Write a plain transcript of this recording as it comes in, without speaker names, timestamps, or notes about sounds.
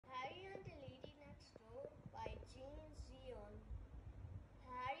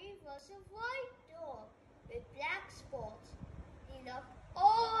was a white dog with black spots. He loved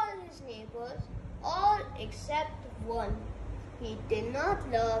all his neighbors, all except one. He did not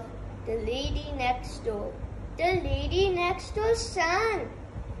love the lady next door. The lady next door sang,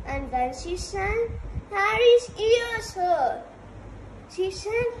 and when she sang, Harry's ears hurt. She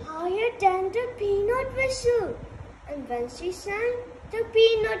sang higher than the peanut whistle, and when she sang, the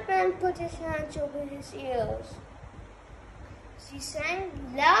peanut man put his hands over his ears. She sang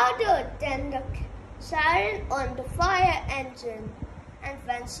louder than the siren on the fire engine, and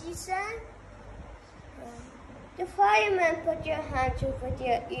when she sang, the fireman put your hands over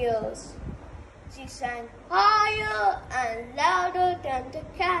their ears. She sang higher and louder than the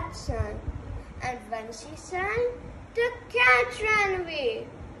cat sang, and when she sang, the cat ran away.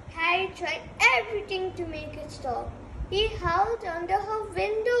 Harry tried everything to make it stop. He howled under her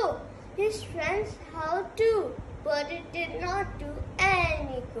window. His friends howled too, but it did not do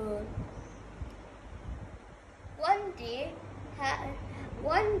any good. One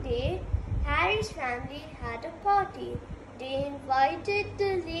day, Harry's family had a party. They invited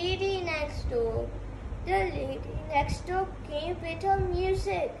the lady next door. The lady next door came with her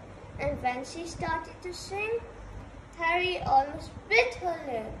music, and when she started to sing, Harry almost bit her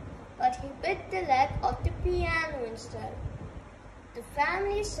leg, but he bit the leg of the piano instead. The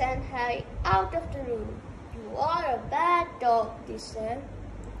family sent Harry out of the room. "You are a bad dog," they said.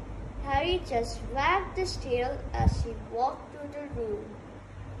 Harry just wagged his tail as he walked through the room.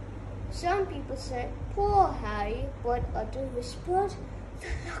 Some people said, "Poor Harry," but others whispered,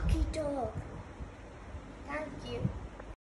 "The lucky dog." Thank you.